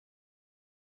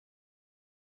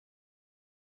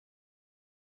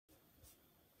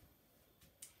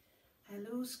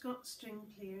Hello SScOT string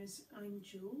players, I'm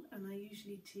Jo and I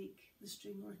usually take the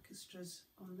string orchestras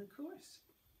on the course.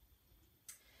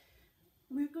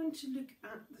 We're going to look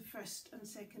at the first and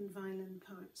second violin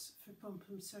parts for Pomp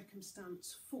and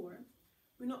Circumstance 4.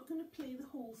 We're not going to play the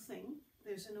whole thing,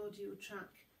 there's an audio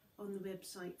track on the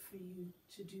website for you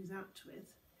to do that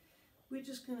with. We're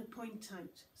just going to point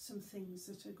out some things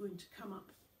that are going to come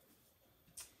up.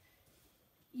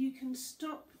 You can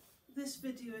stop this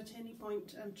video at any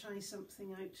point and try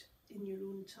something out in your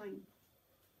own time.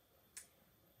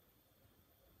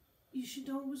 You should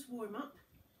always warm up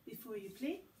before you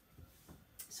play.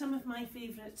 Some of my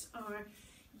favourites are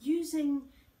using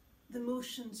the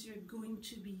motions you're going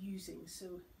to be using.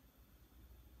 So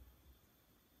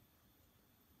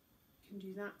you can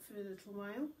do that for a little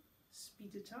while,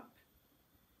 speed it up,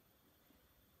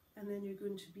 and then you're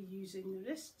going to be using the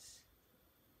wrists.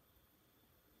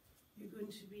 You're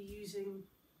going to be using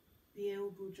the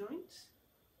elbow joints,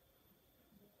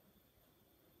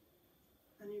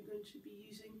 and you're going to be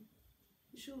using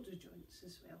the shoulder joints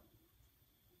as well.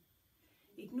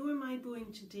 Ignore my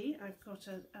bowing today, I've got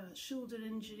a shoulder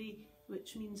injury,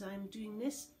 which means I'm doing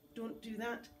this. Don't do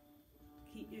that.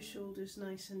 Keep your shoulders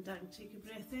nice and down. Take a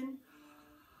breath in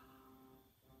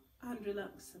and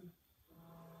relax them.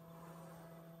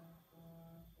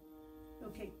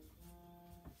 Okay.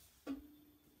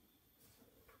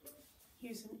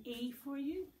 Here's an A for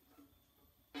you.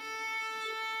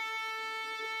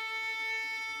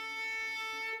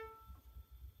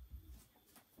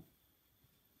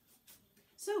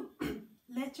 So,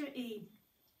 letter A.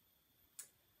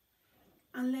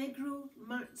 Allegro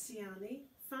marziale,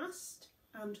 fast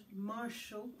and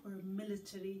martial or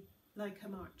military, like a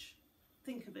march.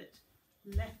 Think of it.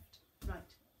 Left,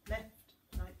 right, left,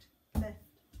 right, left,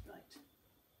 right.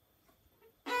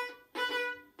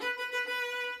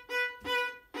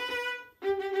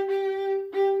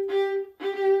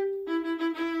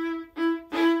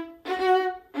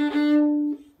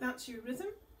 That's your rhythm.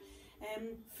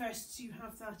 First you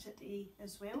have that at A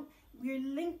as well. We're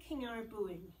linking our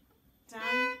bowing.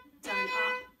 Down, down,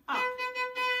 up, up.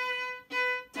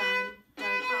 Down,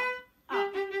 down, up,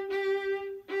 up.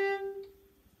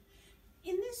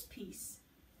 In this piece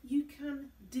you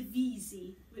can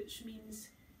divisi, which means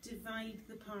divide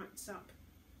the parts up.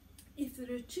 If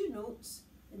there are two notes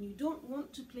and you don't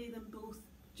want to play them both,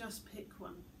 just pick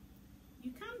one.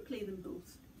 You can play them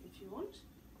both if you want.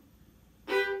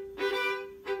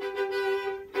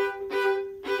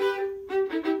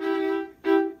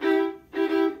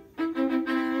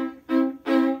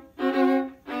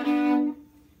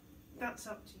 That's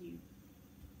up to you.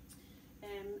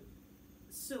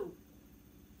 So,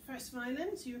 first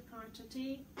violins, your part at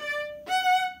A.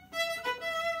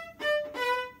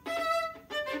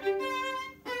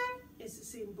 Is the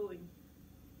same bowing.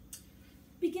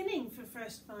 Beginning for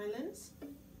first violins,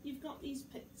 you've got these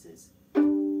pizzas. 2,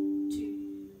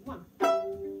 1.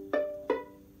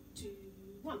 2,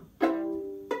 1.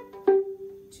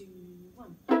 2,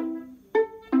 1.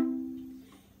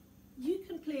 You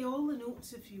can play all the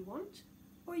notes if you want,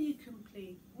 or you can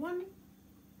play 1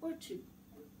 or 2.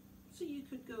 So you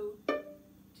could go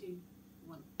 2,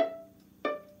 1.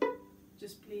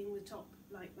 Just playing the top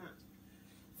like that.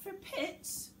 For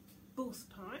pits, both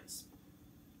parts,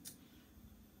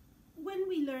 when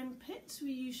we learn pits,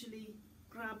 we usually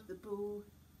grab the bow,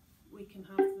 we can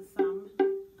have the thumb,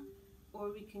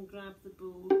 or we can grab the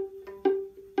bow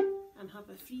and have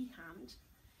a free hand.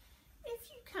 If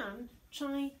you can,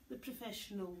 try the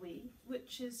professional way,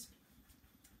 which is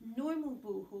normal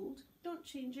bow hold. Don't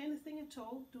change anything at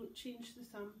all, don't change the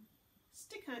thumb.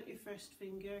 Stick out your first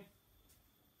finger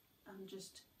and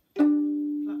just pluck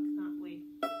that way.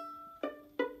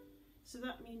 So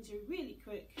that means you're really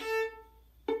quick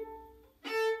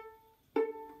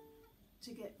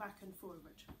to get back and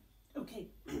forward.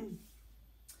 Okay,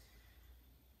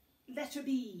 letter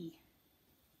B.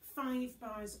 5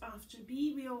 bars after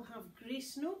B, we all have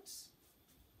grace notes.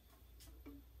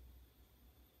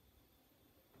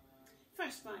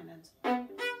 First violins.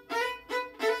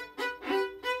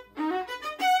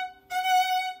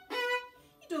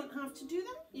 You don't have to do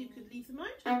them, you could leave them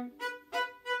out.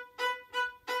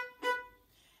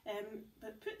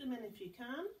 But put them in if you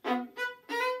can.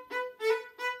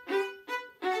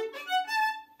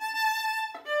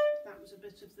 That was a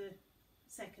bit of the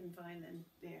second violin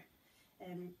there.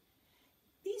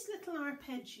 These little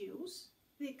arpeggios,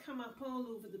 they come up all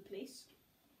over the place,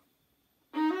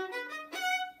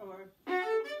 or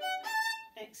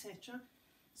etc.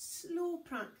 Slow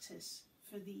practice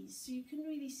for these so you can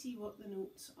really see what the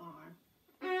notes are.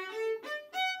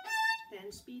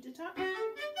 Then speed it up.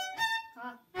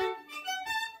 Ha.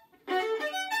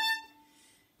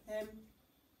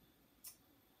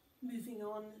 Moving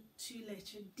on to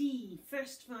letter D,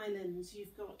 first violins,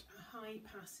 you've got a high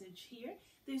passage here.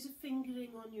 There's a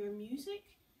fingering on your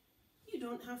music. You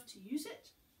don't have to use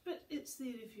it, but it's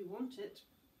there if you want it.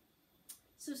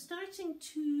 So starting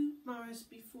 2 bars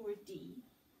before D,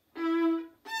 third,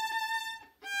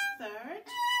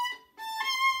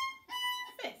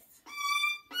 fifth,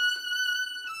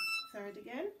 third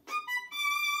again,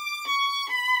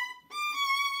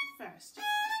 first.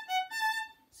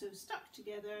 So stuck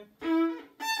together.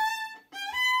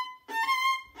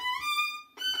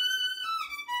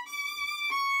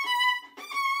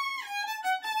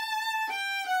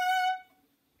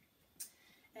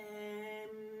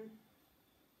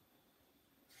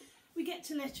 We get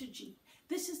to letter G.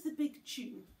 This is the big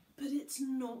tune, but it's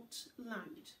not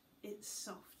loud, it's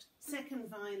soft. Second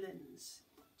violins,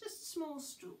 just small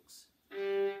strokes.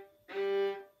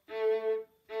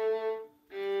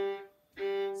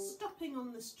 Stopping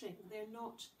on the string, they're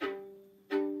not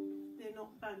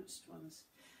bounced ones.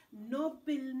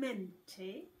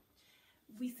 Nobilmente,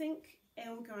 we think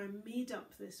Elgar made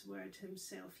up this word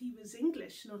himself. He was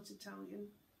English, not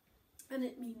Italian, and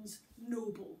it means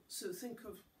noble. So think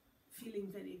of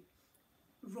feeling very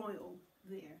royal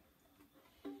there.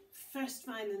 First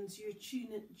violins, your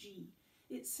tune at G.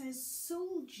 It says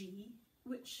sol G,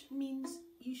 which means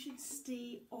you should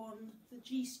stay on the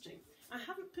G string. I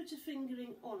haven't put a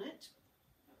fingering on it,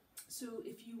 so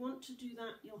if you want to do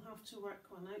that, you'll have to work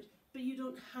one out, but you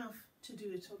don't have to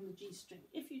do it on the G string.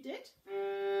 If you did,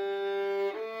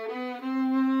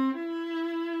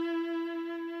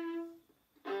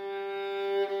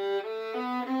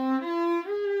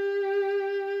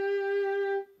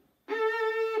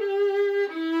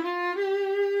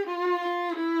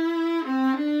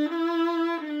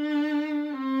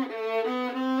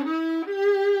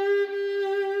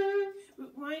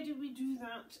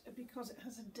 because it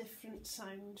has a different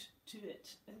sound to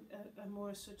it, a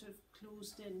more sort of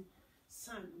closed-in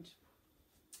sound.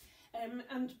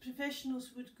 And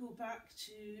professionals would go back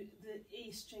to the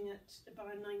A string at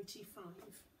bar 95.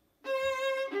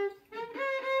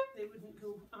 They wouldn't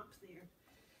go up there.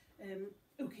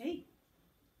 Okay,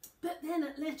 but then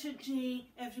at letter J,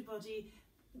 everybody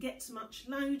gets much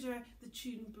louder, the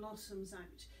tune blossoms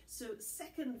out. So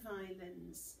second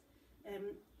violins,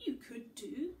 you could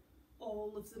do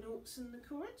all of the notes in the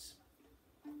chords.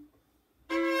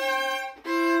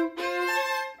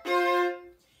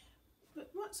 But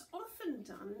what's often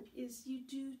done is you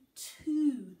do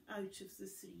 2 out of the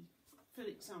 3, for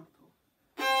example.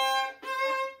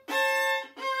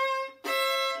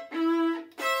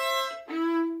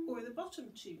 Or the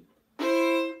bottom 2.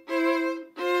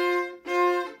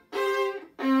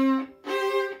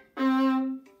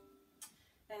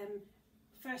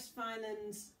 First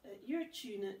violins, your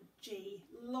tune at J,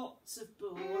 lots of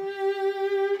bow.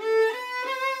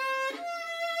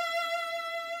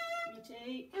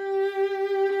 Retake.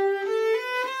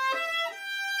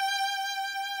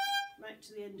 Right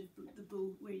to the end of the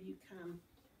bow where you can.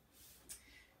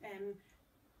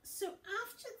 So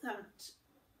after that,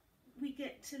 we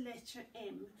get to letter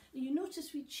M. You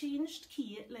notice we changed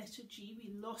key at letter G, we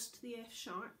lost the F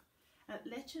sharp. At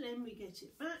letter M we get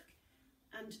it back,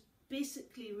 and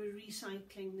basically we're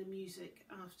recycling the music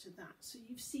after that. So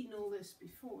you've seen all this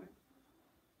before.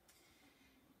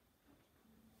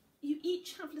 You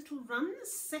each have little runs.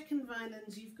 Second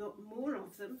violins, you've got more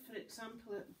of them. For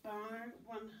example, at bar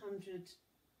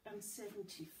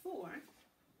 174,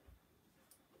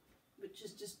 which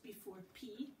is just before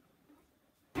P.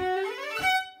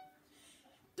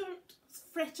 Don't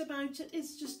fret about it,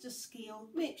 it's just a scale.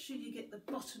 Make sure you get the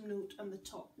bottom note and the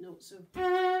top note. So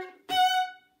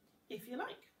if you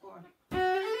like, or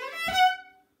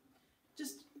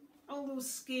just all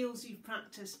those scales you've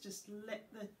practiced, just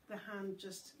let the hand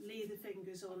just lay the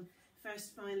fingers on.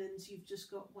 First violins, you've just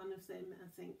got one of them, I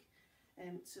think.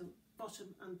 So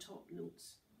bottom and top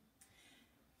notes.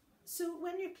 So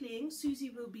when you're playing,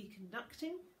 Susie will be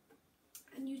conducting,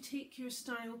 and you take your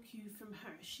style cue from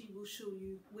her. She will show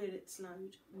you where it's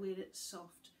loud, where it's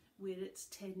soft, where it's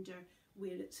tender,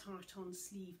 where it's heart on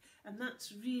sleeve, and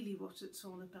that's really what it's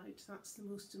all about. That's the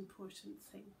most important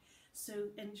thing.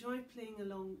 So enjoy playing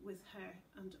along with her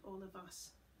and all of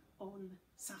us on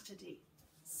Saturday.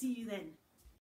 See you then.